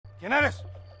¿Quién eres?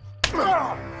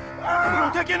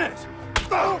 Pregunté quién eres.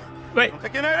 Wait.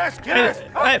 ¿Quién eres? ¿Quién eres?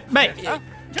 Mate. Wait.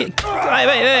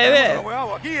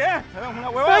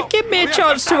 Give me a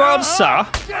chance to answer.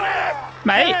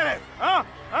 Mate.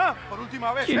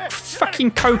 You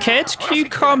fucking cokehead. Can you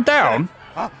calm down?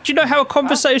 Do you know how a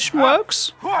conversation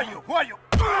works? Who are you? Who are you?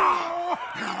 Who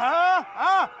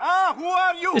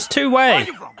are you? It's two-way.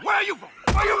 Where are you from?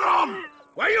 Where are you from?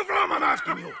 Where are you from? I'm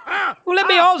asking you. Well, let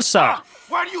me answer.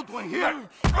 What are you doing here?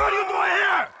 What are you doing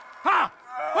here? Huh?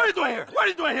 What are you doing here? What are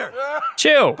you doing here?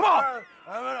 Chill. Come on.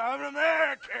 I'm an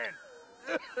American.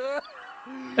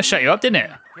 That shut you up, didn't it?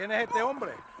 ¿Quién es este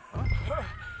hombre?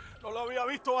 No lo había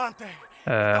visto antes.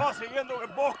 Estaba siguiendo en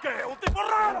el bosque. Un tipo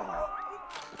raro.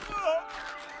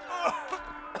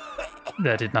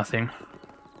 That did nothing.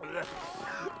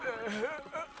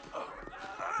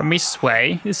 Can we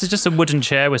sway? This is just a wooden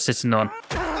chair we're sitting on.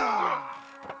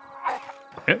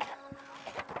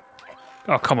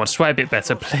 Oh, come on, sway a bit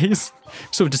better, please.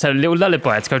 Sort of just had a little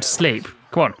lullaby to go to sleep.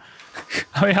 Come on.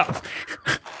 Hurry up.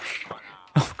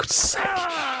 Oh, for God's sake.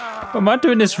 Am I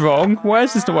doing this wrong? Why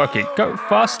is this not working? Go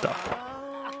faster.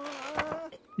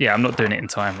 Yeah, I'm not doing it in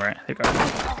time, right? Here we go.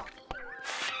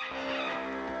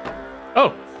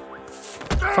 Oh.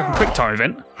 Fucking quick time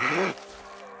event.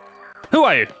 Who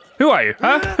are you? Who are you?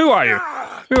 Huh? Who are you?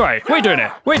 Who are you? What are you doing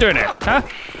here? What are you doing here? Huh?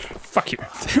 Fuck you.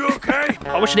 You okay?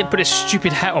 I wish I didn't put this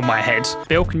stupid hat on my head.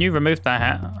 Bill, can you remove that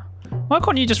hat? Why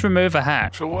can't you just remove a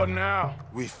hat? So what now?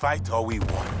 We fight or we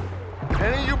won.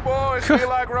 Any of you boys feel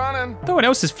like running? No one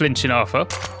else is flinching, Arthur.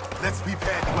 Let's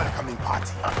prepare the welcoming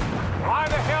party. Why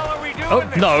the hell are we doing Oh,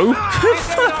 this? no.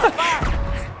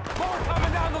 More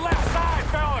coming down the left side,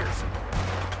 fellas.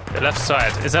 The left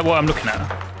side. Is that what I'm looking at?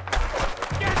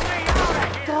 Get me out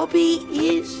of here. Bobby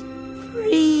is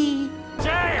free.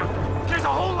 Damn! There's a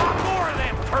whole lot more of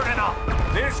them turning up.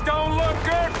 This don't look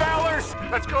good, fellas.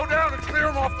 Let's go down and clear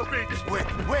them off the beach. Wait.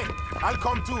 I'll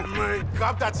come too.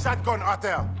 Grab that shotgun out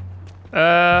there.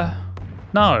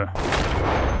 No.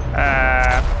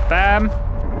 Bam.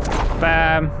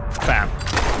 Bam. Bam.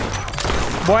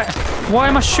 Why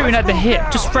am I shooting at the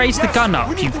hip? Just raise the gun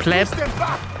up, you pleb.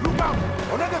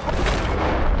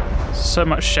 So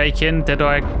much shaking,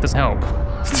 Deadeye doesn't help.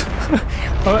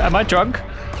 Oh, am I drunk?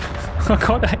 I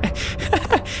can't. I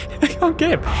can't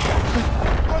get him.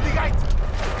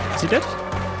 Is he dead?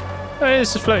 Oh,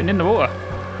 he's just floating in the water.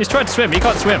 He's trying to swim. He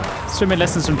can't swim. Swimming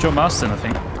lessons from John Marston, I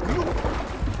think.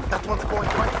 That one's going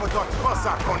right for Dr.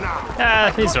 now.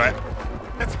 Ah, he's alright.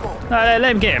 Let's go. Let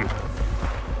him get him.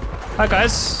 Hi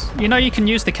guys. You know you can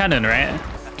use the cannon, right?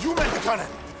 You make the cannon.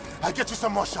 I'll get you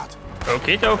some more shot.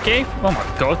 Okay. Oh my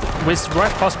god. Whizzed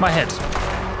right past my head.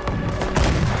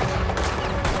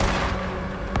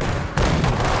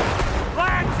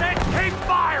 Lads, and keep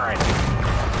firing.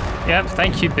 Yep,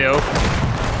 thank you, Bill.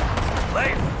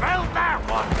 They felt that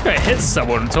one. It hit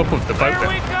someone on top of the boat. There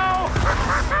we go.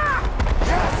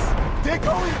 Yes, they're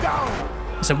going down.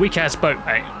 It's a weak-ass boat,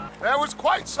 mate. That was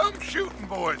quite some shooting,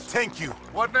 boys. Thank you.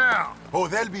 What now? Oh,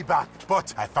 they'll be back.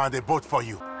 But I found a boat for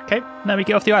you. Okay, now we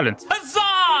get off the island.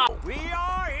 Huzzah! We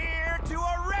are here to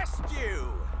arrest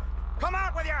you. Come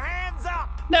out with your hands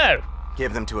up. No.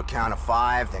 Give them to a count of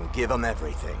 5, then give them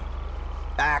everything.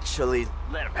 Actually,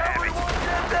 Let him have it.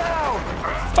 Get down.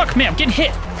 Fuck me, I'm getting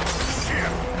hit.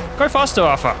 Go faster,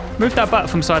 Arthur. Move that butt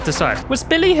from side to side. Was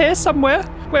Billy here somewhere?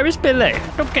 Where is Billy?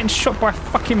 Not getting shot by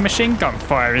fucking machine gun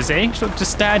fire, is he? He's not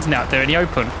just standing out there in the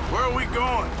open. Where are we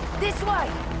going? This way.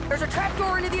 There's a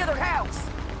trapdoor into the other house.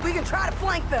 We can try to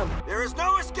flank them. there is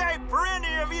no escape for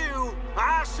any of you.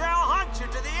 I shall hunt you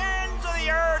to the ends of the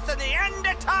earth and the end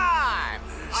of time.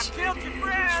 I killed your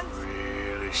friends.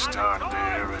 Really starting to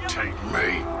irritate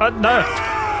me. No.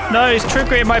 No, he's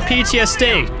triggering my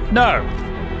PTSD. No.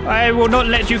 I will not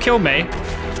let you kill me.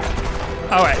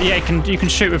 All right, yeah, you can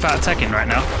shoot without attacking right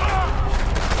now.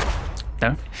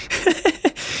 No.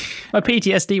 My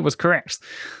PTSD was correct.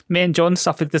 Me and John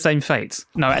suffered the same fate.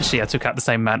 No, actually, I took out the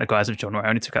same amount of guys with John, where I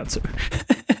only took out 2.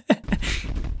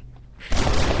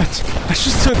 I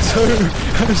just took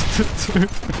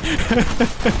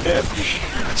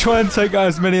 2. Try and take out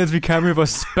as many as we can with a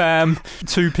spam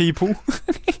 2 people.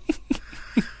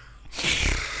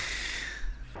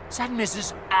 Is that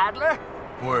Mrs. Adler?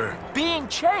 Where? Being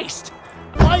chased.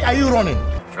 Why are you running?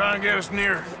 Trying to get us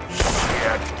near.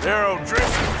 Shit. They're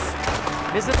O'Driscolls.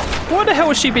 Mrs. What the hell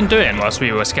has she been doing whilst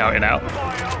we were scouting out?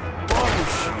 What is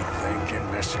she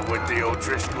thinking, messing with the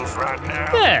O'Driscolls right now?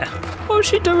 Yeah, what was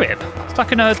she doing?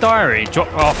 Stuck in her diary,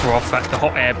 drop Arthur off at the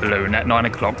hot air balloon at 9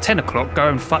 o'clock, 10 o'clock, go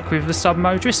and fuck with the some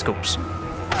O'Driscolls.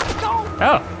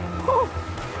 Oh.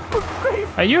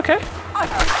 Are you okay?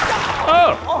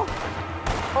 Oh.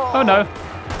 Oh no.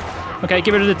 Okay,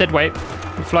 get rid of the dead weight.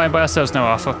 We're flying by ourselves now,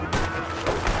 Arthur.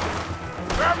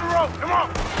 Grab the rope, come on!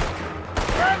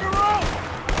 Grab the rope!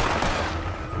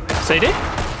 Sadie?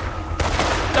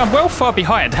 I'm well far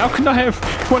behind. How can I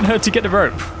want her to get the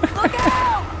rope? Look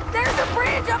out! There's a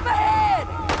bridge up ahead!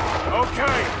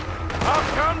 Okay, I'll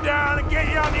come down and get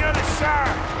you on the other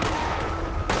side.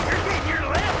 You're getting your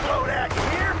lamp blown out, you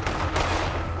hear?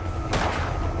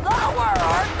 Lower,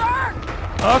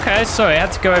 Arthur! Okay, sorry, I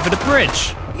had to go over the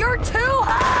bridge. You're too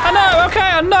high! I know, okay,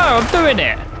 I know, I'm doing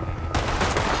it.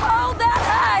 Hold that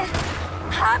high!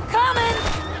 I'm coming!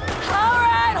 All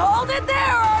right, hold it there,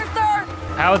 Arthur!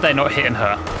 How are they not hitting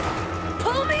her?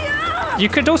 Pull me up! You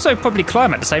could also probably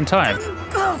climb at the same time.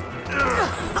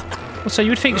 Also, you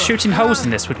would think shooting holes in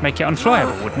this would make it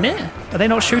unflyable, wouldn't it? Are they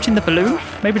not shooting the balloon?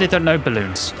 Maybe they don't know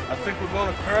balloons. I think we're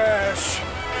gonna crash.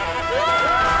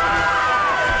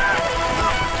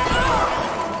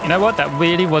 You know what? That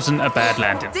really wasn't a bad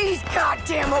landing. These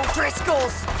goddamn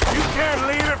O'Driscolls! You can't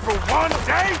leave it for one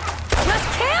day? Let's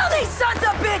kill these sons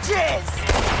of bitches!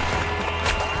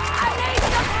 I need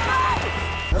some fight!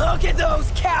 Look at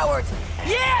those cowards!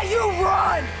 Yeah, you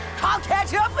run! I'll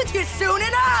catch up with you soon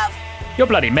enough! You're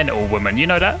bloody mental, woman. You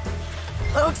know that?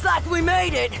 Looks like we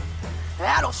made it.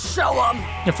 That'll show them.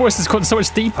 Your voice has gotten so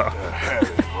much deeper. What the hell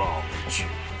is wrong with you?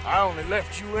 I only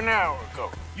left you an hour ago.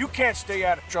 You can't stay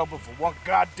out of trouble for one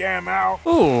goddamn hour.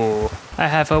 Ooh, I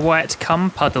have a white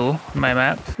cum puddle on my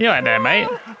map. You right there, mate?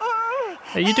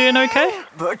 Are you doing okay?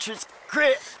 Butcher's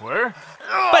Creek. Where?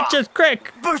 Butcher's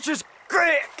Creek. Butcher's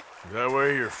Creek. Is that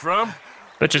where you're from?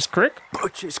 Butcher's Creek?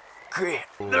 Butcher's Creek.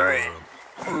 There ain't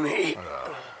me.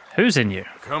 Who's in you?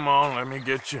 Come on, let me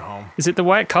get you home. Is it the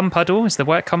white cum puddle? Is the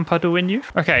white cum puddle in you?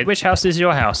 Okay, which house is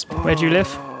your house? Where do you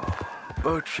live?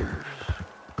 Butcher's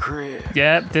Creek.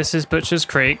 Yeah, this is Butcher's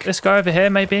Creek. Let's go over here,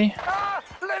 maybe.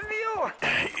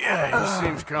 Yeah, he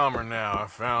seems calmer now. I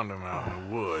found him out in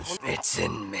the woods. It's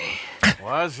in me.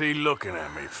 Why is he looking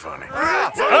at me funny?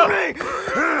 I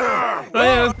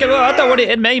don't want it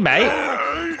in me,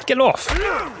 mate. Get off.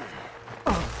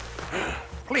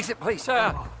 Please,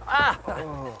 sir.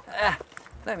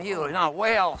 Them you are not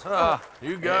well, sir.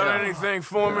 You got anything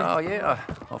for me? Oh, yeah,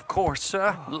 of course,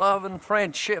 sir. Love and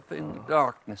friendship in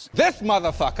darkness. This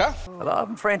motherfucker. Love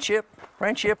and friendship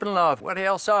and love. What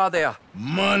else are there?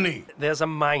 Money. There's a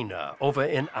miner over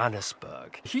in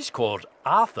Annesburg. He's called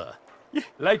Arthur.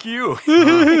 Like you.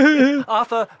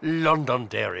 Arthur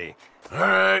Londonderry. All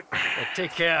right.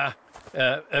 Take care,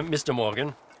 Mr.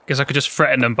 Morgan. Guess I could just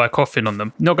threaten them by coughing on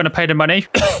them. Not going to pay the money?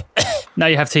 Now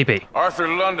you have TP. Arthur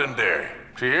Londonderry.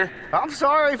 Is he here? I'm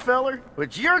sorry, feller,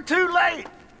 but you're too late.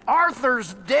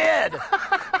 Arthur's dead.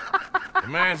 The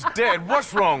man's dead.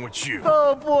 What's wrong with you?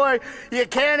 Oh, boy, you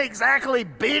can't exactly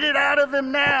beat it out of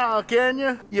him now, can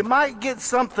you? You might get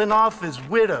something off his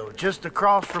widow just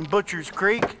across from Butcher's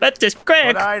Creek, Let's just quick.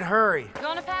 but I'd hurry. You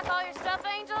wanna pack all your stuff,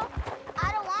 Angel?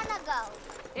 I don't want to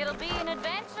go. It'll be an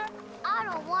adventure. I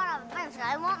don't want an adventure.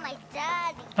 I want my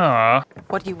daddy. Aw.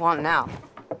 What do you want now?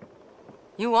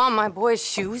 You want my boy's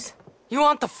shoes? You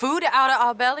want the food out of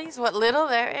our bellies, what little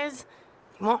there is?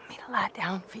 You want me to lie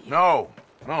down for you? No.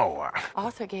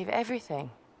 Arthur gave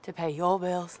everything to pay your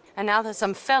bills, and now there's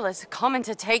some fellas coming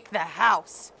to take the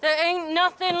house. There ain't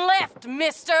nothing left,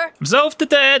 mister. Absolve the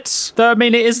debts. Though, I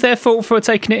mean, it is their fault for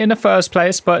taking it in the first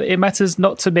place, but it matters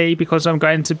not to me because I'm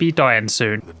going to be dying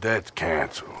soon. The debt's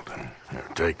canceled. And here,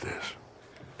 take this.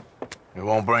 It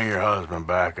won't bring your husband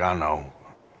back, I know.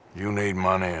 You need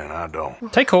money and I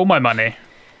don't. Take all my money.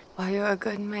 Well, you're a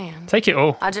good man. Take it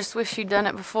all. I just wish you'd done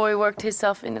it before he worked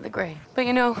himself into the grave. But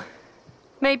you know,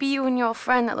 maybe you and your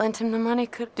friend that lent him the money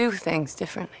could do things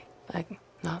differently. Like,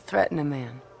 not threaten a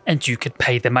man. And you could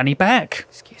pay the money back.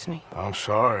 Excuse me. I'm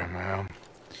sorry, ma'am.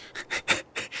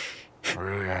 I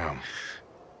really am.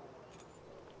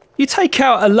 You take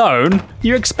out a loan,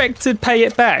 you expect to pay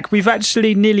it back. We've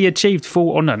actually nearly achieved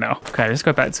full honour now. Okay, let's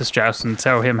go back to Strauss and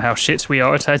tell him how shit we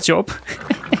are at our job.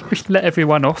 Let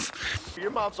everyone off. Your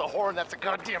mom's a whore and that's a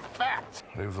goddamn fact.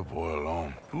 Leave the boy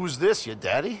alone. Who's this, your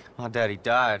daddy? My daddy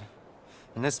died.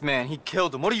 And this man, he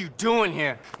killed him. What are you doing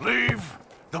here? Leave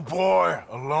the boy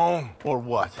alone. Or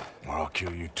what? Or I'll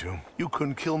kill you too. You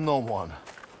couldn't kill no one.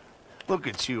 Look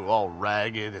at you, all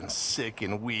ragged and sick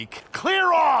and weak.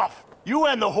 Clear off! You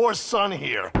and the whore's son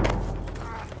here.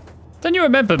 Don't you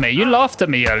remember me? You laughed at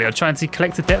me earlier trying to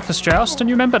collect a debt for Strauss. Don't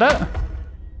you remember that?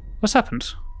 What's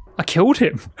happened? I killed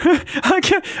him.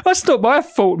 That's not my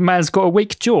fault, man's got a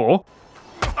weak jaw.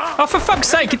 Oh, for fuck's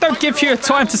sake, it don't give you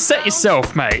time to set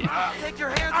yourself, mate. Take your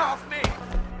hands off me.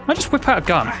 I just whip out a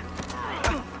gun.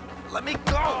 Let me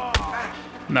go.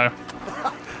 No.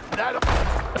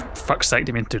 fuck's sake,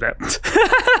 didn't mean to do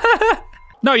that.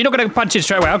 No, you're not going to punch it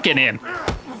straight away. I'm getting in.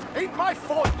 Ain't my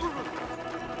fault.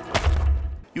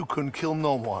 You couldn't kill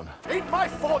no one. Ain't my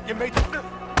fault you made the...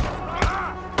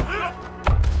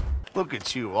 Look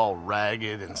at you, all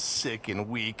ragged and sick and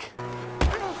weak.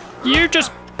 You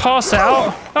just pass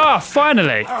out? Ah,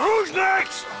 finally. Who's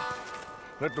next?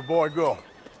 Let the boy go.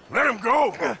 Let him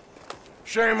go.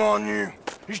 Shame on you.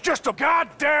 He's just a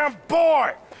goddamn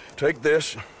boy. Take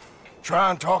this.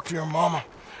 Try and talk to your mama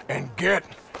and get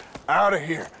out of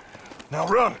here. Now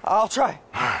run. I'll try.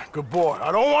 Good boy.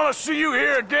 I don't want to see you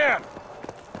here again.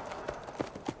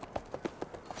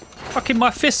 Fucking my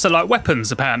fists are like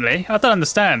weapons, apparently. I don't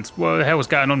understand what the hell was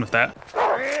going on with that.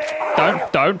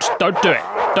 Don't do it.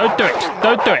 Don't do it.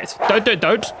 Don't do it. Don't do it.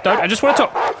 Don't. I just want to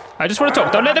talk. I just want to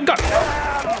talk. Don't let them go.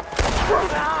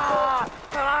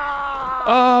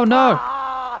 Oh, no.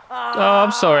 Oh,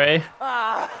 I'm sorry.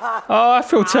 Oh, I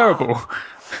feel terrible.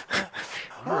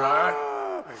 All right.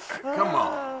 Come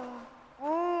on.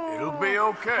 It'll be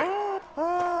okay.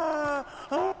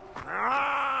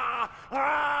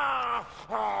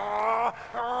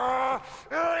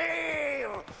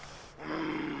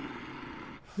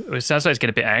 It sounds like he's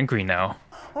getting a bit angry now.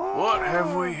 What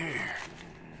have we here?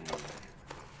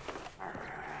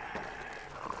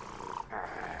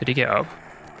 Did he get up?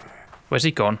 Where's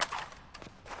he gone?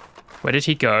 Where did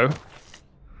he go?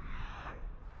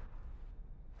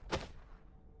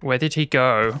 Where did he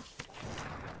go?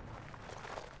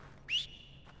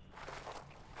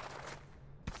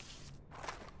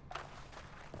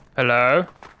 Hello?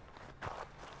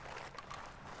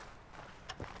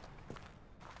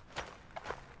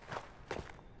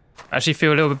 I actually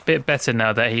feel a little bit better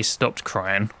now that he stopped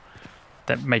crying.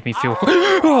 That made me feel...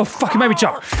 Oh, fuck, it made me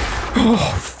jump!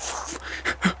 Oh.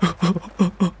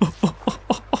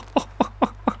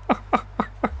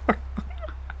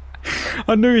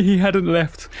 I knew he hadn't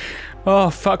left. Oh,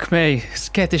 fuck me.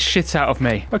 Scared the shit out of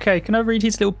me. Okay, can I read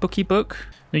his little bookie book?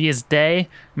 New Year's Day.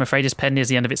 I'm afraid his pen nears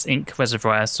the end of its ink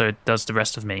reservoir, so does the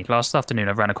rest of me. Last afternoon,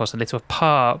 I ran across a litter of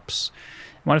pups.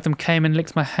 One of them came and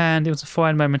licked my hand. It was a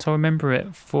fine moment. I'll remember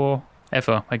it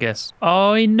forever, I guess.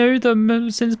 Oh, he knew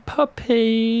them since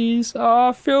puppies. Oh,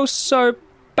 I feel so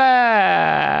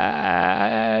bad.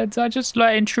 I just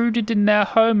intruded in their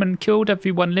home and killed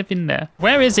everyone living there.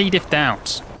 Where is Edith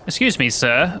Downs? Excuse me,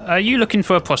 sir. Are you looking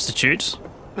for a prostitute?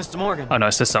 Mr. Morgan. Oh, no,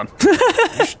 it's the son.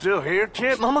 You still here,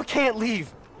 kid? Mama can't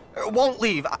leave. Won't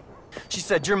leave. She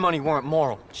said your money weren't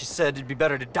moral. She said it'd be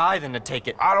better to die than to take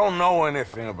it. I don't know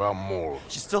anything about morals.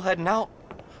 She's still heading out.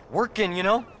 Working, you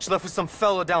know? She left with some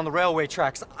fella down the railway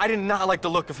tracks. I did not like the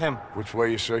look of him. Which way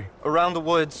you say? Around the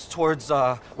woods, towards,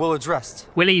 Willard's Rest.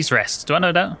 Willie's Rest. Do I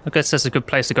know that? I guess that's a good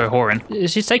place to go whoring.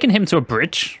 She's taking him to a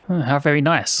bridge. Oh, how very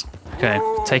nice. Okay,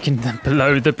 taking them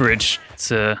below the bridge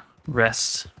to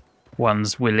rest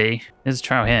one's Willie. There's a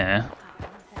trout here.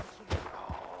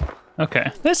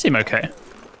 Okay, they seem okay.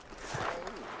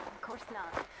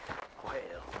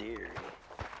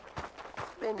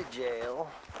 Been to jail,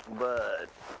 but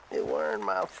it weren't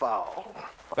my fault.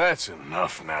 That's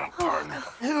enough now, partner.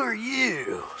 Who are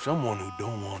you? Someone who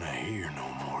don't want to hear no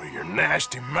more of your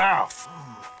nasty mouth.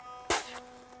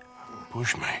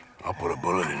 Push me. I'll put a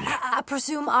bullet in you. I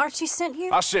presume Archie sent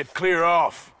you? I said clear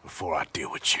off before I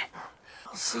deal with you.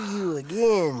 I'll see you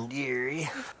again, dearie.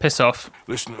 Piss off.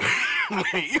 Listen to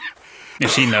me. Yeah,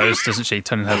 she knows, doesn't she?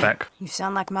 Turning her back. You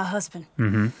sound like my husband.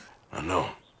 Mm-hmm. I know.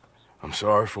 I'm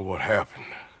sorry for what happened.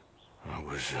 I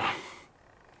was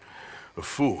a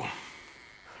fool.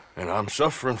 And I'm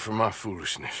suffering for my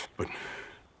foolishness. But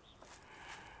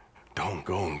don't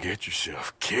go and get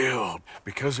yourself killed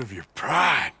because of your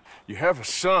pride. You have a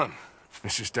son,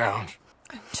 Mrs. Downs.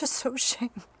 I'm just so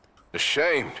ashamed.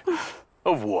 Ashamed?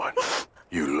 Of what?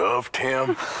 You loved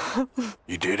him.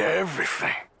 You did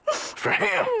everything for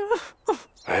him.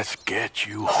 Let's get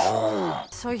you home.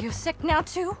 So you're sick now,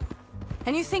 too?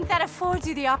 And you think that affords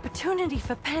you the opportunity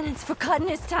for penance for cutting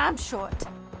his time short?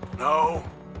 No,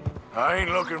 I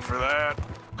ain't looking for that.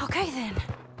 Okay, then.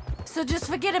 So just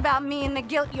forget about me and the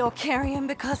guilt you're carrying,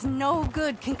 because no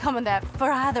good can come of that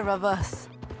for either of us.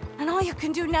 And all you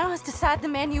can do now is decide the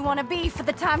man you want to be for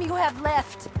the time you have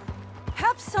left.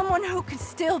 Help someone who can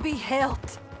still be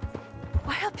helped.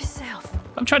 Or help yourself.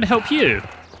 I'm trying to help you.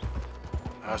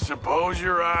 I suppose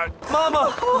you're right.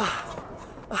 Mama!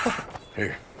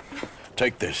 Here,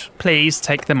 take this. Please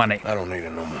take the money. I don't need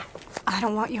it no more. I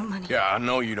don't want your money. Yeah, I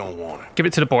know you don't want it. Give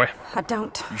it to the boy. I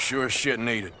don't. You sure as shit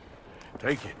need it.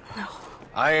 Take it. No.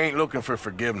 I ain't looking for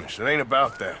forgiveness. It ain't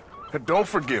about that. Don't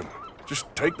forgive me. Just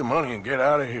take the money and get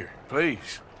out of here,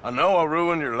 please. I know I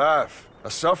ruined your life. I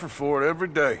suffer for it every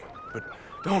day. But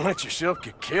Don't let yourself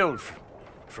get killed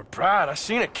for pride. I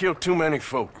seen it kill too many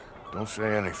folk. Don't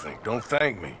say anything. Don't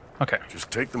thank me. Okay. Just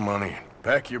take the money and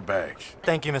pack your bags.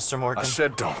 Thank you, Mr. Morgan. I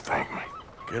said don't thank me.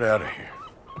 Get out of here.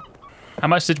 How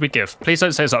much did we give? Please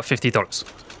don't say it's like $50.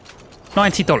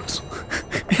 $90.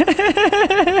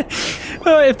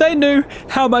 Well, if they knew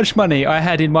how much money I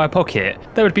had in my pocket,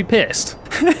 they would be pissed.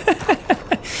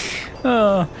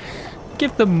 Oh,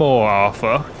 give them more,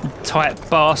 Arthur, you tight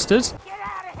bastard. Get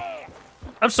out of here!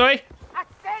 I'm sorry? I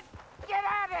said get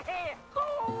out of here! Go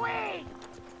away!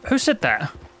 Who said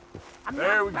that?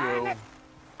 There we go. It,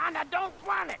 and I don't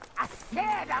want it. I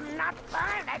said I'm not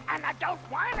buying it, and I don't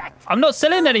want it. I'm not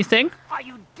selling anything. Are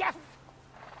you deaf?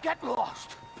 Get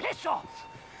lost. Piss off.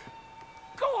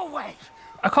 Go away.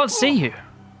 I can't see you.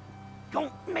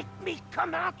 Don't make me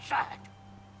come outside.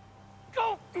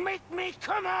 Don't make me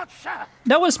come outside.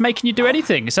 No one's making you do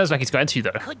anything. It sounds like he's going to,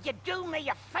 though. Could you do me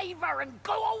a favor and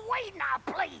go away now,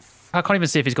 please? I can't even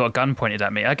see if he's got a gun pointed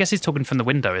at me. I guess he's talking from the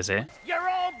window, is he? You're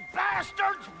all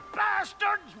bastards,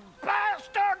 bastards,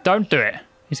 bastards. Don't do it.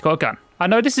 He's got a gun. I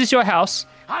know this is your house.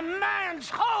 A man's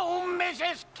home is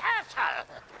his castle.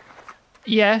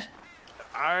 Yeah.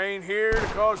 I ain't here to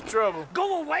cause trouble.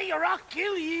 Go away or I'll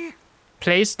kill you.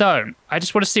 Please don't. I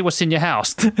just want to see what's in your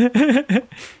house.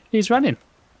 He's running.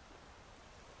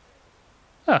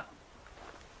 Oh.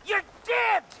 You're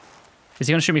dead. Is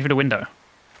he going to shoot me through the window?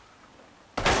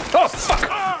 Oh, fuck!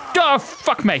 Oh,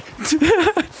 fuck me!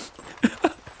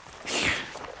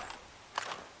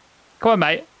 Come on,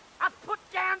 mate. I've put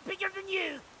down bigger than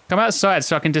you. Come outside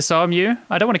so I can disarm you.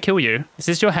 I don't want to kill you. This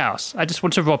is your house. I just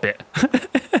want to rob it.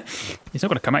 He's not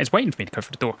going to come out. He's waiting for me to go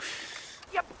through the door.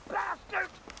 You bastard!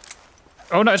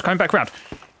 Oh, no, it's coming back round.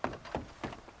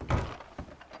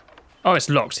 Oh, it's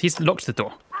locked. He's locked the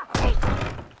door.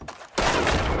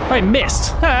 Oh, he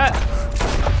missed. Ah.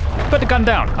 Put the gun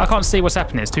down. I can't see what's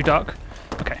happening. It's too dark.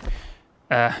 Okay.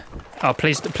 Oh,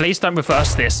 please don't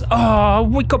reverse this. Oh,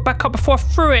 we got back up before I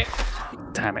threw it.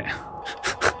 Damn it.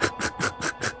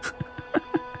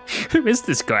 Who is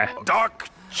this guy? Dark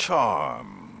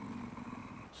charms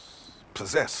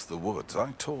possess the woods.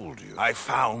 I told you. I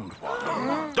found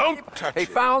one. Don't touch it. He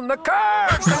found the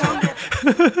curse!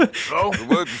 So, the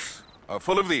woods are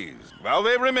full of these. While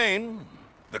they remain,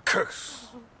 the curse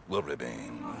will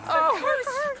remain.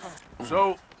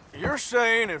 So, you're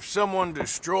saying if someone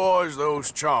destroys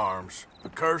those charms, the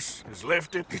curse is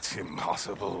lifted? It's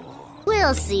impossible.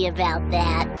 We'll see about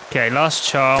that. Okay, last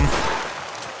charm.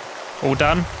 All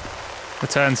done.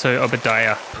 Return to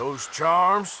Obadiah. Those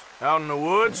charms out in the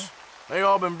woods, they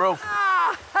all been broken.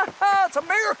 It's a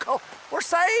miracle. We're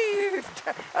saved.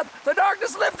 The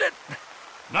darkness lifted.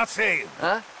 Not saved.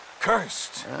 Huh?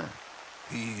 Cursed.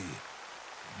 He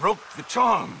broke the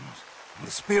charms, and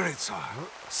the spirits are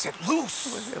set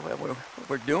loose.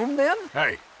 We're doomed then?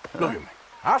 Hey, look at me.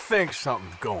 I think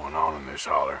something's going on in this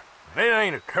holler. It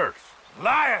ain't a curse.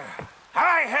 Liar!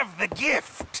 I have the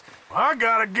gift. I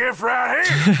got a gift right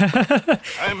here.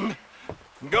 I'm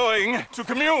going to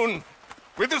commune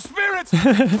with the spirits.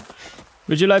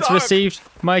 Would you like to receive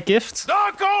my gift?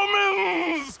 Dark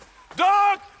omens!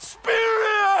 Dark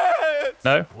spirits!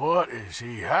 No. What is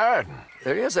he hiding?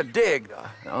 There is a dig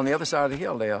on the other side of the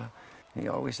hill there. He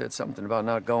always said something about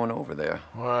not going over there.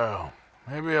 Well,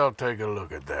 maybe I'll take a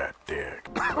look at that dig.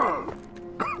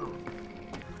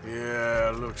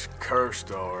 Yeah, looks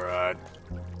cursed, all right.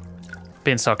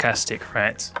 Being sarcastic,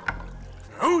 right?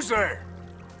 Who's there?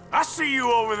 I see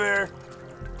you over there.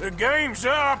 The game's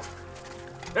up.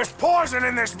 There's poison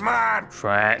in this mine.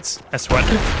 Right. That's what.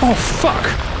 Oh, fuck!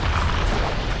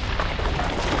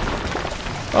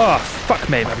 Oh, fuck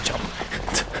me, baby chum.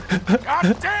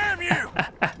 God damn you!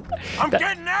 I'm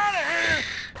getting out of here!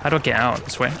 How do I get out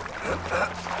this way?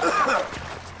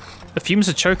 The fumes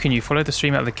are choking you. Follow the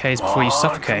stream out of the caves before you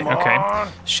suffocate. Okay.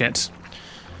 Shit.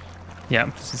 Yeah,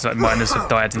 this is like miners have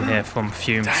died in here from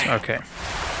fumes. Okay.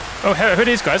 Oh, who are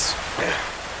these guys?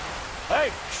 Hey,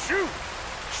 shoot!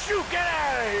 Shoot, get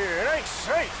out of here! It ain't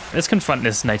safe! Let's confront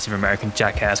this Native American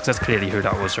jackass, because that's clearly who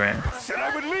that was, right? Said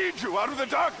I would lead you out of the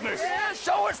darkness. Yeah,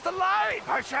 show us the light.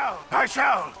 I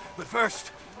shall. But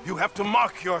first, you have to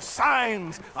mark your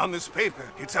signs on this paper.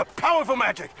 It's a powerful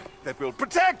magic that will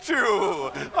protect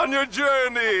you on your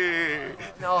journey.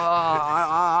 No,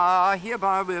 I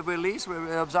hereby release,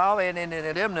 absolve, and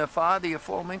indemnify the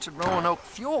aforementioned Roanoke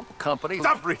Fuel Company.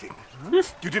 Stop reading. You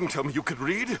didn't tell me you could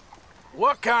read.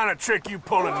 What kind of trick you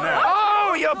pulling now?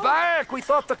 Oh, you're back. We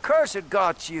thought the curse had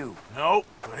got you. Nope,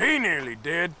 but he nearly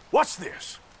did. What's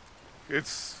this?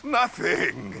 It's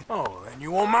nothing. Oh, then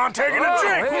you won't mind taking a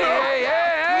drink?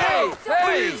 Hey, No,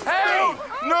 please, hey!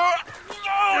 no,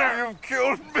 No, you've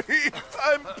killed me.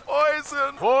 I'm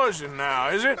poisoned. Poison now,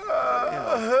 is it?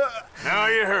 Now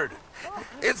you heard it.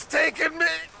 It's taken me.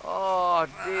 Oh,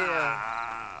 dear.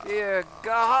 Dear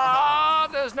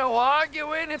God, there's no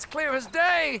arguing. It's clear as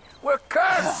day. We're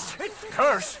cursed.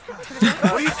 Curse?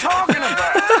 What are you talking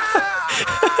about?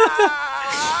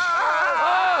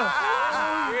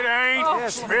 It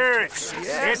ain't spirits.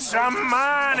 It's a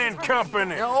mining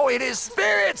company. No, it is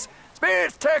spirits.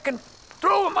 Spirits taken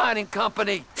through a mining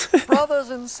company.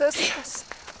 Brothers and sisters,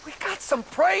 we got some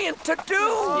praying to do.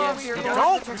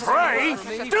 Don't pray.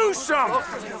 Do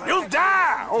something. You'll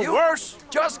die, or worse.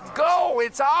 Just go.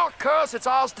 It's our curse. It's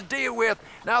ours to deal with.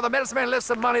 Now, the medicine man left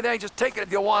some money there. Just take it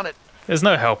if you want it. There's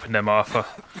no helping them, Arthur.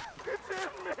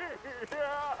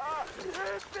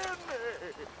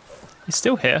 He's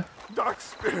still here. Dark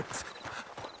spirits.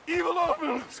 Evil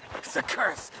omens. It's a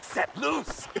curse set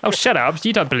loose. Oh, shut up.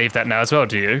 You don't believe that now as well,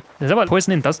 do you? Is that what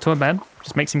poisoning does to a man?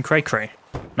 Just makes him cray-cray.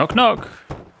 Knock, knock.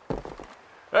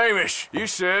 Hamish, you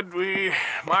said we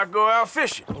might go out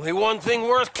fishing. Only one thing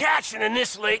worth catching in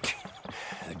this lake.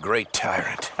 The great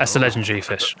tyrant. That's the legendary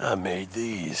fish. I made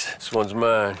these. This one's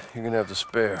mine. You're gonna have to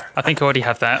spare. I think I already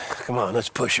have that. Come on, let's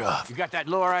push off. You got that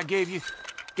lure I gave you?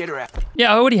 Get her out.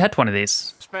 Yeah, I already had one of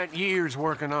these. Spent years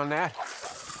working on that.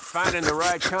 Finding the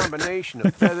right combination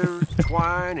of feathers,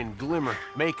 twine, and glimmer.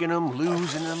 Making them,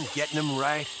 losing them, getting them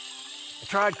right. I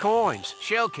tried coins,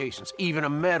 shell casings, even a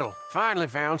medal. Finally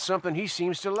found something he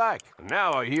seems to like. And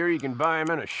now I hear you can buy him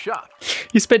in a shop.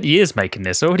 You spent years making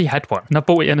this. I already had one, and I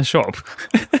bought it in a shop.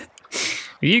 Are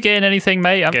you getting anything,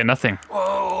 mate? I'm getting nothing.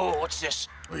 Whoa, what's this?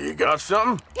 Well, you got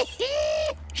something?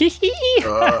 Hee hee.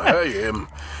 Hey,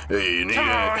 you need Come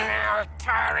on a... now,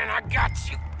 tyrant, I got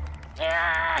you.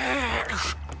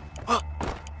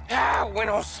 Went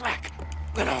all slack.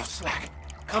 Went all slack.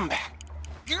 Come back.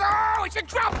 Oh, it's a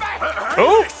drop back!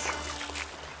 Oh!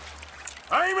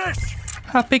 Hamish!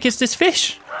 How big is this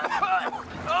fish?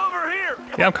 Over here.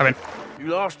 Yeah, I'm coming. You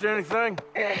lost anything?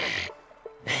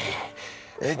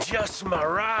 Just my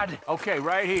rod. Okay,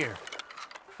 right here.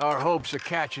 Our hopes of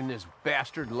catching this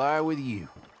bastard lie with you.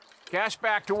 Cast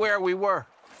back to where we were,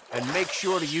 and make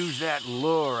sure to use that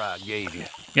lure I gave you.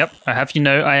 Yep, I have you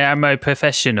know I am a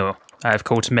professional. I have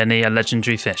caught many a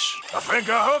legendary fish. I think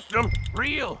I hooked him.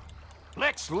 Real.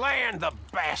 Let's land the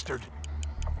bastard.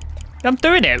 I'm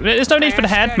doing it. There's no need for the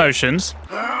hand motions.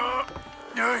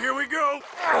 Here we go.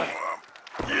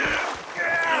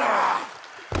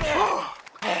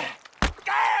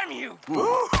 Damn you!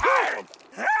 Tyrant!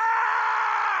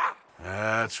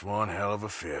 That's one hell of a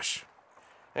fish.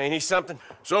 Ain't he something?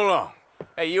 So long.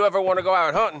 Hey, you ever want to go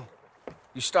out hunting?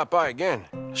 You stop by again.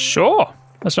 Sure.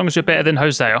 As long as you're better than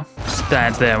Hosea.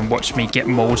 Stand there and watch me get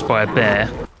mauled by a bear.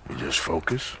 You just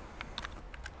focus.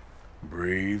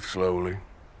 Breathe slowly.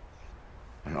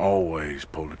 And always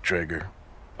pull the trigger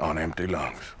on empty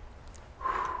lungs.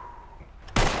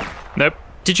 Nope.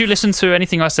 Did you listen to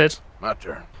anything I said? My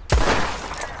turn.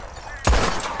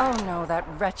 Oh no, that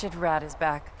wretched rat is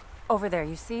back. Over there,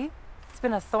 you see? It's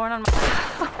been a thorn on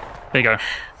my... There you go.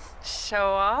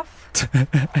 Show off?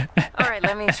 All right,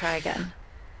 let me try again.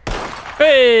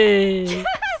 Hey! Yes!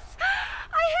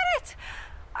 I hit it!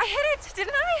 I hit it,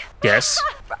 didn't I? Yes.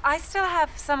 I still have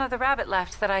some of the rabbit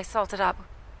left that I salted up.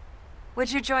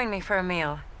 Would you join me for a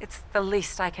meal? It's the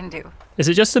least I can do. Is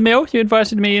it just a meal you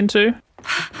invited me into?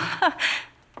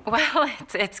 Well,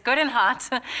 it's good and hot.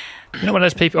 You're not one of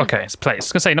those people... Okay, it's place. I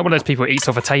was going to say, you're not one of those people who eats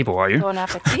off a table, are you? Bon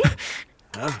appetit.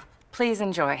 Please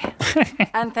enjoy.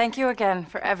 And thank you again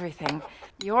for everything.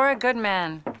 You're a good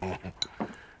man.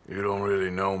 You don't really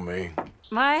know me.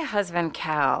 My husband,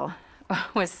 Cal,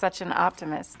 was such an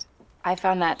optimist. I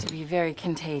found that to be very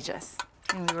contagious.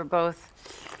 And we were both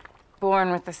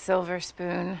born with a silver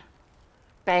spoon.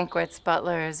 Banquets,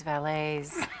 butlers,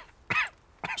 valets.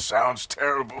 Sounds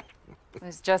terrible. It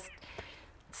was just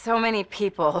so many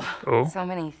people, Oh. so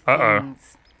many things. Uh-oh.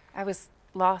 I was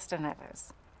lost in it. I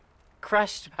was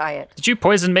crushed by it. Did you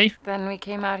poison me? Then we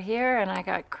came out here and I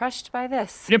got crushed by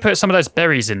this. You didn't put some of those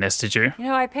berries in this, did you? You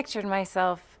know, I pictured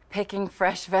myself picking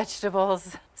fresh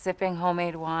vegetables, sipping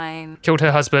homemade wine. Killed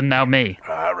her husband, now me.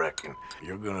 I reckon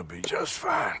you're gonna be just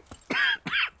fine.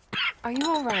 Are you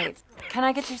all right? Can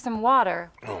I get you some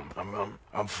water? No,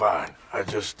 I'm fine. I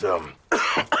just,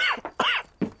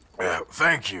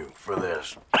 thank you for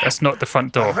this. That's not the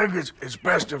front door. I think it's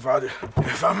best if I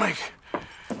make...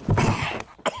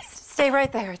 Stay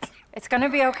right there. It's gonna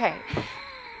be okay.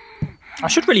 I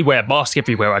should really wear a mask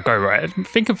everywhere I go, right?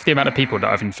 Think of the amount of people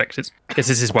that I've infected. Guess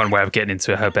this is one way of getting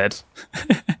into her bed.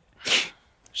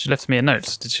 She left me a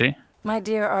note, did she? My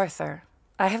dear Arthur,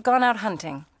 I have gone out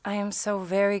hunting. I am so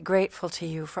very grateful to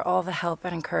you for all the help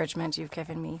and encouragement you've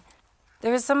given me.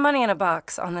 There is some money in a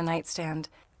box on the nightstand.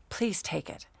 Please take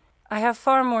it. I have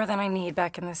far more than I need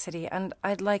back in the city, and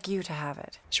I'd like you to have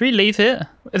it. Should we leave it?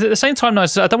 At the same time, I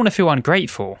don't want to feel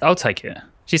ungrateful. I'll take it.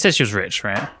 She says she was rich,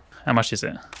 right? How much is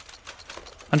it?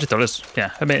 $100.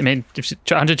 Yeah, I mean, if she,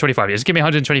 125 years. Give me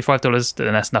 $125,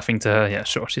 then that's nothing to her. Yeah,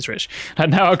 sure, she's rich.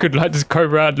 And now I could like just go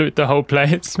around, loot the whole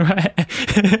place, right?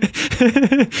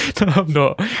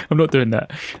 No, I'm not doing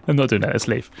that. I'm not doing that. Let's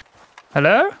leave.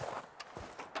 Hello?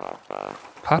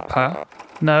 Papa?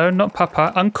 No, not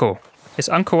Papa. Uncle. It's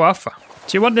Uncle Arthur.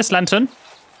 Do you want this lantern?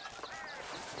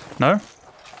 No?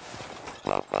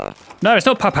 No, it's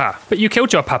not Papa. But you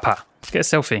killed your Papa. Let's get a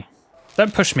selfie.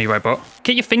 Don't push me, robot.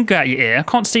 Get your finger out your ear. I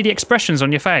can't see the expressions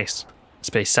on your face. Let's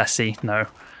be sassy. No.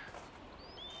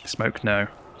 Smoke, no.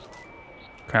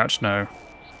 Crouch, no.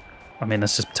 I mean,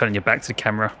 that's just turning your back to the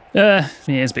camera. Yeah,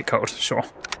 it is a bit cold, sure.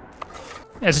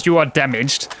 As you are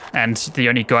damaged, and the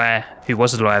only guy who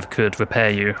was alive could repair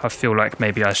you, I feel like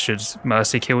maybe I should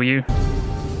mercy kill you.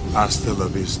 Hasta la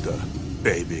vista,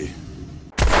 baby.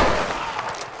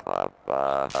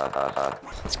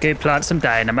 Let's go plant some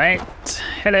dynamite.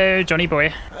 Hello, Johnny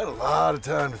boy. I had a lot of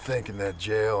time to think in that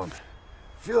jail, and I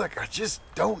feel like I just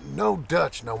don't know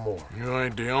Dutch no more. You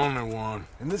ain't the only one.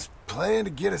 And this plan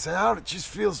to get us out, it just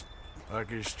feels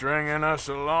like he's stringing us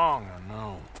along, I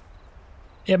know.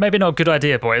 Yeah, maybe not a good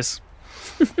idea, boys.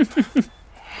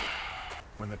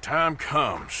 When the time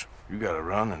comes, you gotta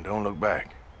run and don't look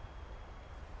back.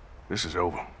 This is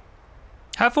over.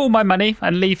 Have all my money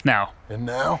and leave now. And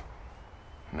now?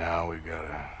 Now we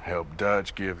gotta help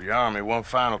Dutch give the army one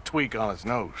final tweak on its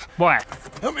nose. Why?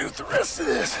 Help me with the rest of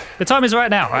this. The time is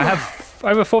right now. I have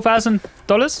over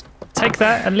 $4,000. Take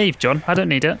that and leave, John. I don't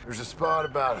need it. There's a spot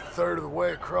about a third of the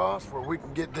way across where we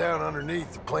can get down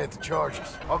underneath to plant the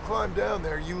charges. I'll climb down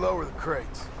there, you lower the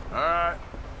crates. All right.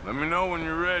 Let me know when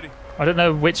you're ready. I don't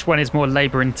know which one is more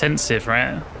labor intensive,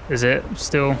 right? Is it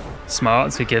still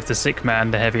smart to give the sick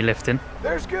man the heavy lifting?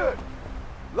 There's good.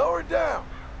 Lower it down.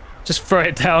 Just throw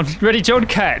it down. Ready, John?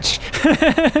 Catch.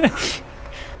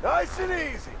 Nice and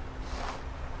easy.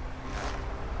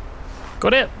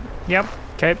 Got it? Yep.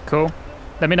 Okay, cool.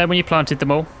 Let me know when you planted them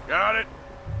all. Got it.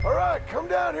 All right, come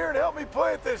down here and help me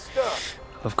plant this stuff.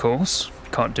 Of course.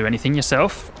 Can't do anything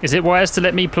yourself. Is it wise to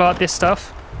let me plant this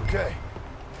stuff? Okay.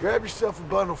 Grab yourself a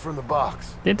bundle from the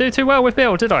box. Didn't do too well with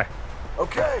Bill, did I?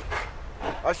 Okay.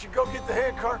 I should go get the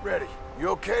handcart ready. You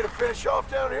okay to finish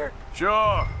off down here?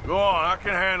 Sure. Go on. I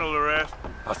can handle the rest.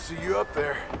 I'll see you up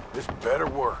there. This better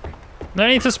work. No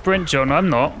need to sprint, John. I'm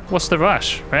not. What's the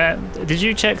rush, right? Did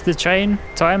you check the train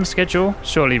time schedule?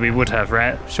 Surely we would have,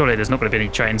 right? Surely there's not going to be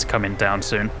any trains coming down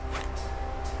soon.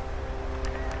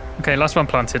 Okay, last one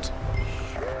planted.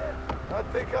 Sure. I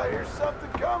think I hear something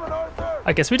coming, Arthur.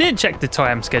 I guess we did check the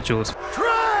time schedules.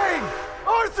 Train!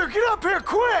 Arthur, get up here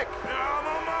quick! I'm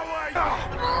on my way.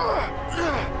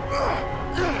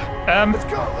 Let's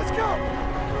go.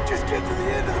 Just get to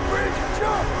the end of the bridge and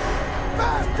jump.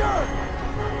 Faster!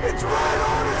 It's right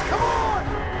on us, come on!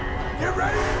 Get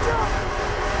ready to jump!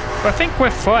 I think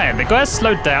we're fine. The guy's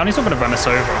slowed down. He's not going to run us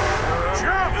over.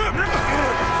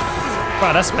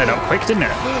 Wow, that sped up quick, didn't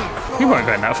it? We weren't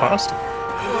going that fast.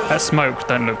 That smoke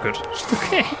don't look good.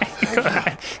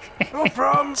 No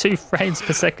problem. 2 frames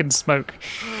per second smoke.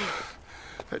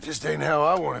 That just ain't how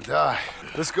I want to die.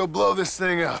 Let's go blow this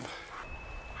thing up.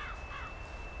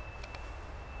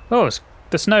 Oh,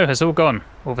 the snow has all gone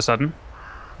all of a sudden.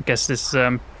 I guess this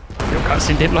little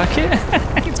cutscene didn't like it.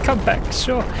 It's come back,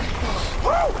 sure.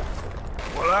 Whoa!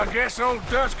 Well, I guess old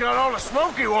Dutch got all the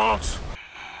smoke he wants.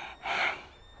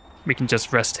 We can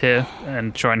just rest here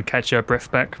and try and catch our breath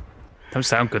back. Don't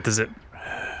sound good, does it?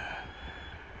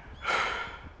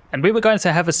 And we were going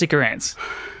to have a cigarette.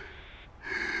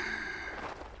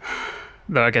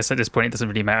 Though I guess at this point it doesn't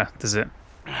really matter, does it?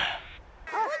 What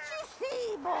you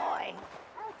see, boy?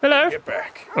 Hello? Get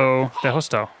back. Oh, they're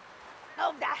hostile.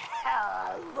 Oh, the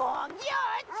hell along.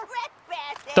 You're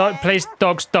trespassing. Don't, please,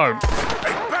 dogs, don't.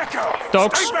 Hey, back off.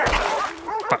 Dogs. Stay back.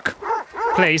 Fuck.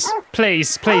 Please.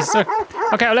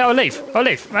 Okay, I'll leave. I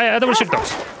don't want to shoot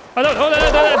dogs.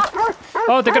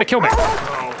 Oh, they're gonna kill me.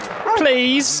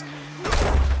 Please.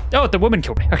 Oh, the woman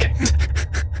killed me. Okay.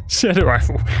 She had a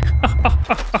rifle.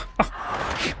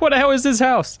 What the hell is this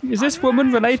house? Is this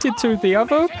woman related to the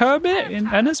other Hermit in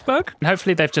Annesburg? And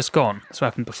hopefully they've just gone. That's what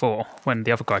happened before when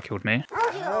the other guy killed me.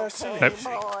 Nope. God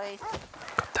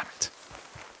damn it.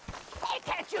 Hey,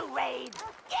 can't you raid?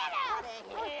 Get out of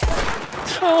here.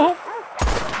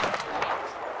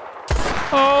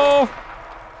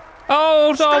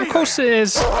 Oh, of course it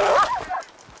is.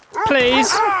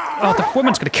 Please. Oh, the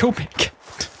woman's gonna kill me.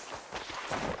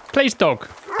 Please, dog.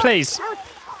 Please.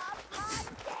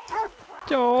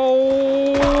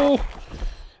 Oh.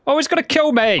 Oh, he's gonna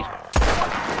kill me.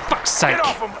 Fuck's sake.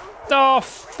 Oh,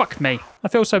 fuck me. I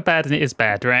feel so bad and it is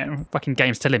bad, right? Fucking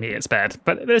game's telling me it's bad.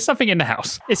 But there's something in the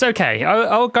house. It's okay.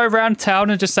 I'll go around town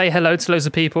and just say hello to loads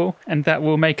of people and that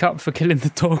will make up for killing the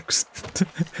dogs.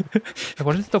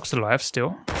 One of the dogs alive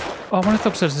still? Oh, one of the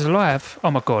dogs is alive.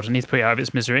 Oh my God, I need to put it out of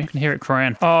its misery. I can hear it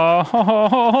crying. Oh.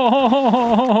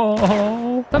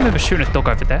 I remember shooting a dog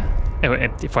over there.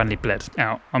 It finally bled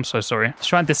out. I'm so sorry. Let's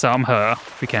try and disarm her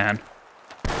if we can.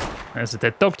 There's a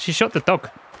dead dog. She shot the dog.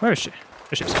 Where is she?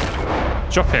 There she is.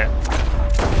 Drop it.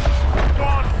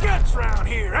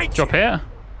 Drop it.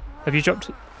 Have you dropped?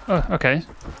 Oh, okay.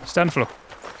 Stand on the floor.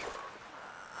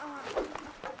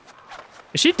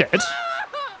 Is she dead?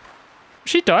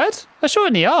 She died? I shot her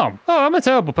in the arm. Oh, I'm a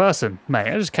terrible person, mate.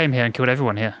 I just came here and killed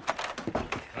everyone here.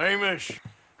 Hamish.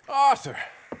 Arthur.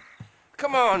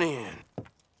 Come on in.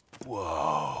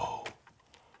 Whoa.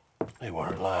 They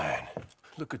weren't lying.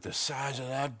 Look at the size of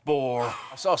that boar.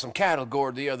 I saw some cattle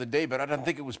gored the other day, but I didn't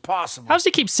think it was possible. How does he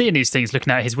keep seeing these things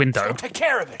looking out his window? Let's go take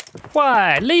care of it.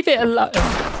 Why? Leave it alone.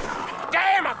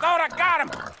 Damn, I thought I got him.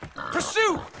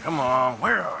 Pursue. Come on,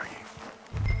 where are you?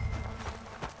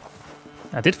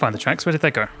 I did find the tracks. Where did they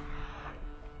go?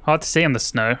 Hard to see on the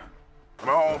snow. Come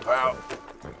on, pal.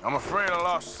 I'm afraid I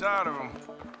lost sight of him.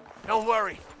 Don't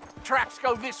worry. Tracks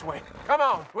go this way. Come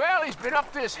on. Well, he's been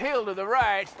up this hill to the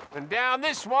right and down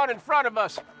this one in front of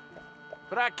us.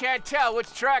 But I can't tell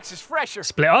which tracks is fresher.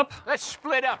 Split up? Let's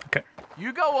split up. Okay.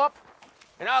 You go up,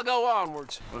 and I'll go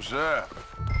onwards. What's that?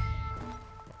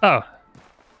 Oh.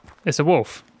 It's a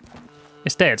wolf.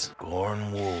 It's dead.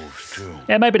 Goring wolves, too.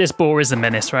 Yeah, maybe this boar is a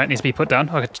menace, right? Needs to be put down.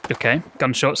 Okay.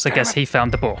 Gunshots. I guess he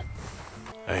found the boar.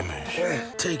 Hamish,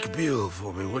 take Bill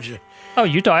for me, would you? Oh,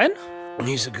 you dying?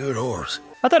 He's a good horse.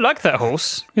 I don't like that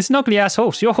horse. It's an ugly ass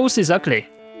horse. Your horse is ugly.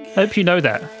 I hope you know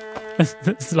that.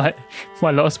 That's like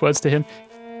my last words to him.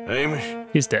 Hamish?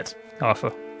 He's dead.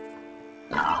 Arthur.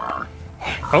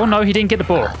 Oh no, he didn't get the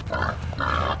boar.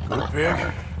 Good pig.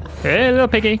 Hey, little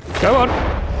piggy. Go on.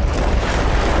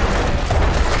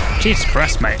 Jesus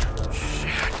Christ, mate.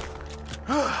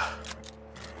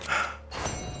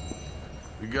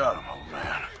 You got him, old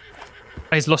man.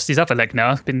 He's lost his other leg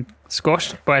now. Been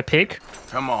squashed by a pig.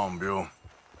 Come on, Bill.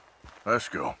 Let's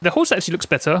go. The horse actually looks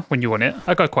better when you want it.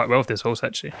 I go quite well with this horse,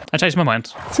 actually. I changed my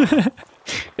mind.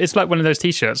 It's like one of those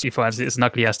t-shirts. You find it's an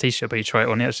ugly-ass t-shirt, but you try it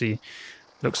on, it actually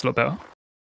looks a lot better.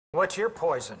 What's your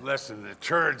poison? Less than the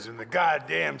turds in the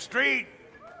goddamn street.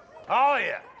 Oh,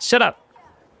 yeah. Shut up.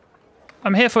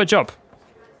 I'm here for a job. Do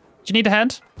you need a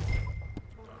hand?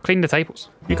 Clean the tables.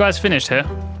 You guys finished here?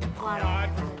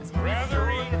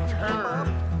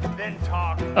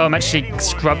 Oh, I'm actually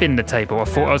scrubbing the table. I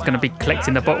thought I was going to be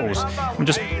collecting the bottles. I'm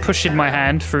just pushing my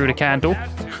hand through the candle.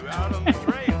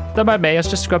 Don't mind me, I was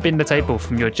just scrubbing the table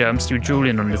from your germs. You're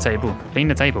drooling on the table. Clean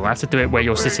the table. I have to do it where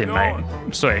you're sitting, mate.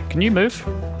 I'm sorry, can you move?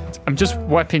 I'm just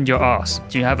wiping your ass.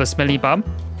 Do you have a smelly bum?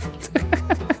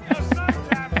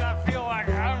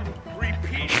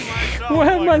 Why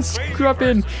am I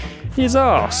scrubbing his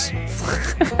ass?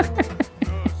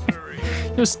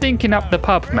 You're stinking up the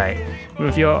pub, mate,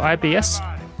 with your IBS.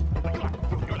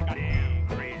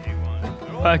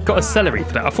 I got a celery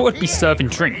for that. I thought it'd be serving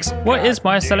drinks. What is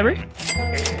my celery?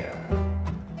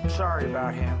 Sorry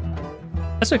about him.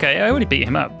 That's okay, I already beat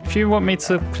him up. If you want me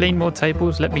to clean more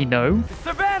tables, let me know.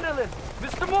 Mr. Vanderlyn!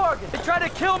 Mr. Morgan! They tried to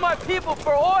kill my people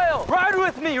for oil! Ride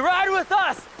with me! Ride with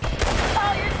us!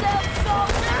 Call yourself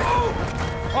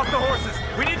soldier! Off the horses!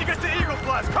 We need to get to Eagle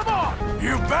Flash! Come on!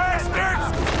 You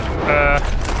bastards!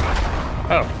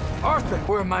 Oh. Arthur,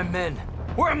 where are my men?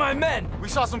 Where are my men? We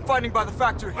saw some fighting by the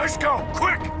factory. Let's go,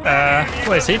 quick!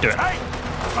 What is he doing?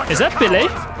 Is that Billy?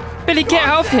 Billy, get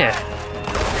out of here!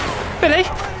 Billy?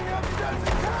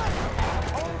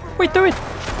 What are you doing?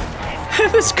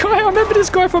 This guy, I remember this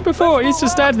guy from before. He's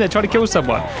just standing there trying to kill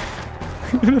someone.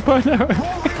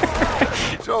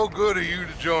 So good of you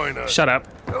to join us. Shut up.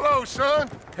 Hello, son.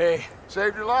 Hey.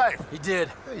 Saved your life. He did.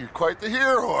 Hey, you're quite the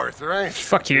hero, Arthur, ain't you?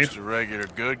 Fuck you. Just a regular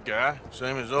good guy,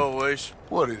 same as always.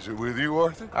 What is it with you,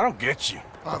 Arthur? I don't get you.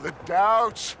 Oh, the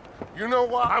doubts. You know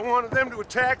why I wanted them to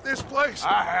attack this place?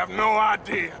 I have no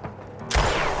idea.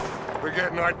 We're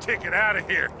getting our ticket out of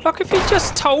here. Like, if he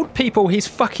just told people his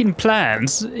fucking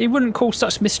plans, he wouldn't cause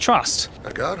such mistrust.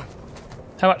 I got him.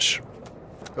 How much?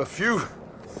 A few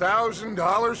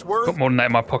 $1,000 worth? Got more than that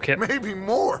in my pocket. Maybe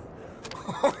more.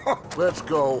 Let's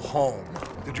go home.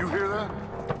 Did you hear that?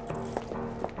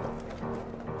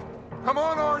 Come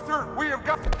on, Arthur. We have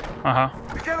got Uh-huh.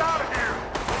 to get out of here.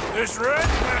 This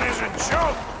regiment is a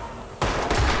joke.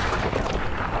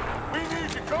 We need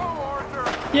to go, Arthur.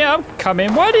 Yeah, I'm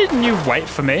coming. Why didn't you wait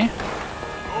for me?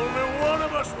 Only one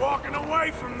of us walking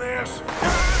away from this.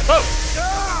 Oh!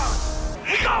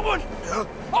 We got one! A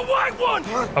white one!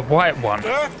 A white one.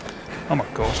 Oh my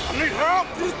god. I need help!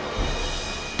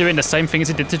 Doing the same thing as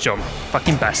he did to John.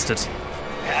 Fucking bastard.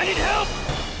 I need help!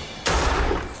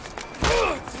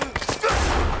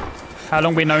 How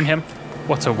long we known him?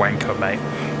 What a wanker, mate.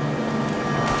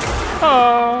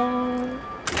 Oh.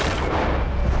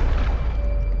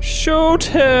 Shoot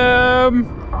him!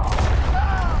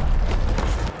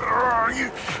 Oh,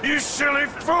 you silly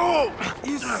fool!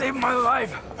 You saved my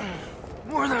life.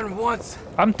 More than once.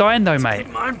 I'm dying though, mate.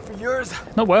 Mine for yours.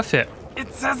 Not worth it.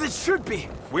 It's as it should be.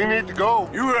 We need to go.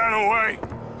 You ran away.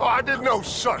 Oh, I did no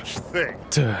such thing.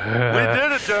 Duh. We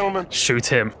did it, gentlemen. Shoot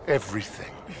him.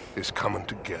 Everything is coming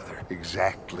together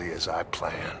exactly as I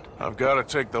planned. I've got to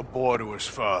take the boy to his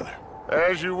father.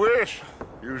 As you wish.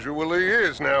 Usually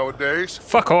is nowadays.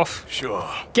 Fuck off. Sure.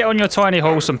 Get on your tiny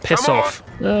horse and piss off.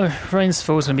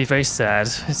 Rainsfall's gonna be very sad.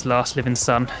 His last living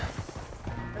son.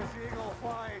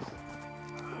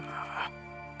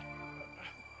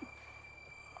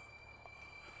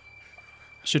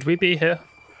 Should we be here?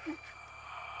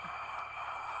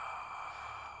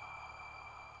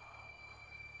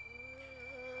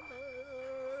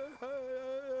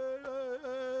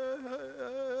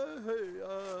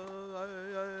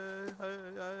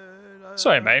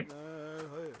 Sorry, mate.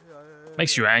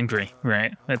 Makes you angry,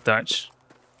 right? At Dutch.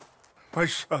 My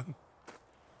son.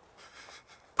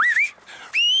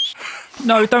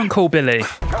 No, don't call Billy.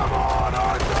 Come on,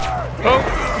 Arthur!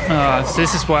 Oh, so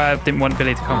this is why I didn't want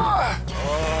Billy to come.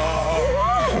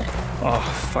 Oh,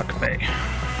 fuck me.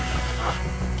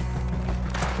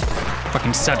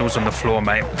 Fucking saddles on the floor,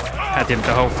 mate. Had him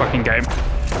the whole fucking game.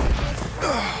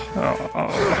 Oh.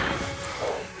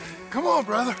 Come on,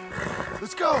 brother.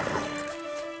 Let's go.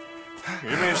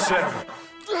 Give me a second.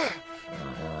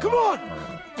 Come on.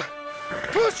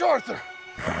 Push, Arthur.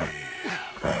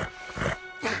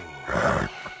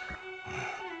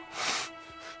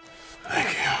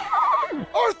 Thank you.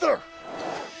 Arthur!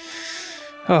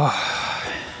 Oh.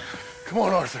 Come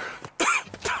on, Arthur.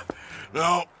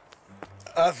 No.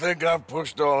 I think I've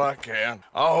pushed all I can.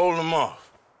 I'll hold them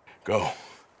off. Go.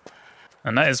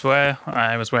 And that is where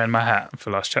I was wearing my hat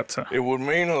for last chapter. It would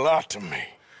mean a lot to me.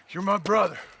 You're my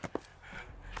brother.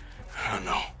 I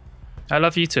know. I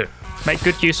love you too. Make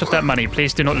good use of that money.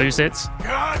 Please do not lose it.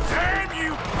 God damn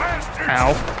you bastard!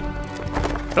 Ow.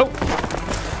 Oh.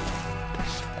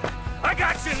 I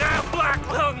got you now,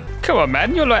 Black Lung! Come on,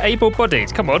 man. You're like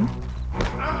able-bodied. Come on.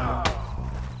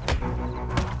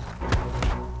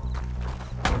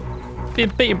 Being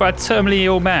beaten by a terminally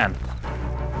ill man.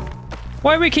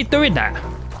 Why do we keep doing that?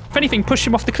 If anything, push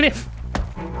him off the cliff.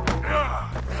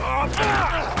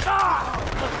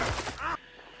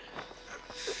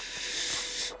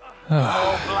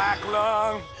 Oh, Black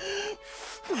Lung.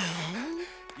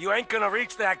 You ain't gonna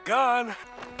reach that gun.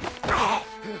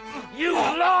 You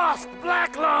lost,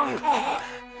 Black Lung.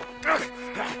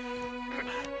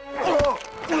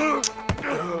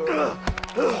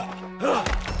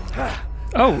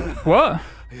 Oh, what?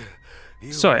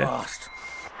 Sorry. Lost.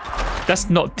 That's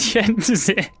not the end, is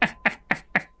it?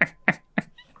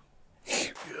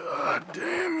 God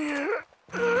damn you.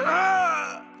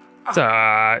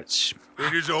 Dutch.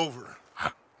 It is over.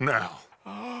 Now.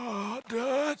 Oh,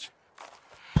 Dutch.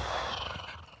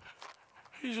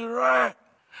 He's a rat.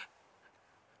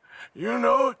 You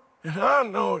know it, and I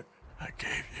know it. I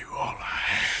gave you all I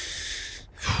had.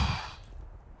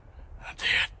 I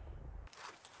did.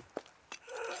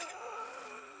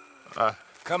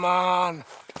 Come on.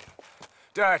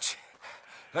 Dutch,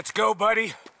 let's go,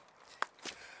 buddy.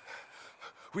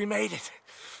 We made it.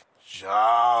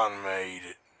 John made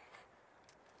it.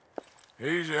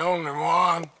 He's the only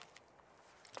one.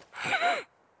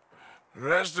 The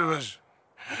rest of us...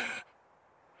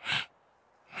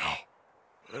 No.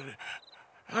 But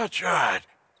I tried.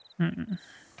 In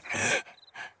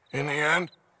the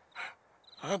end,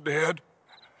 I did.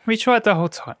 We tried the whole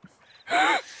time.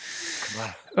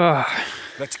 Come on.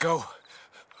 Let's go.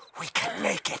 We can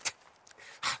make it.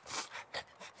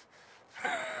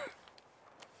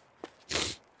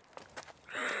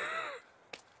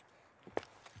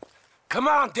 Come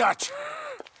on, Dutch.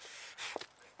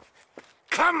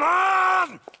 Come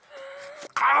on!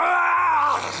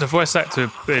 The voice actor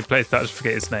who plays Dutch, I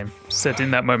forget his name, said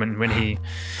in that moment when he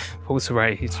pulled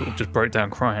away, he sort of just broke down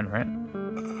crying, right?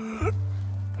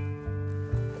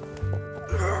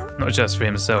 Not just for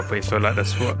himself, but he felt like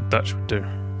that's what Dutch would do.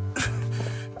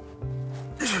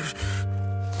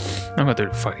 I'm gonna do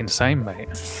the fucking same, mate.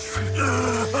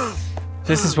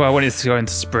 This is why I wanted to go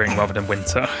into spring rather than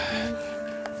winter.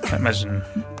 I imagine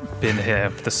being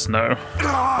here with the snow.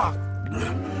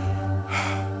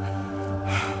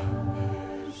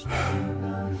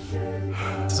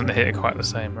 Doesn't hit quite the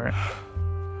same, right?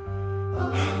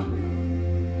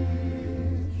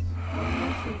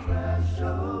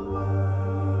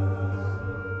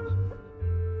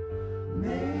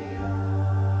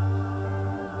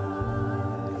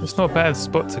 It's not a bad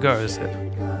spot to go, is it?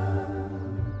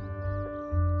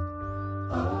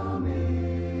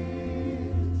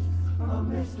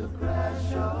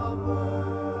 Crash of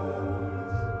words.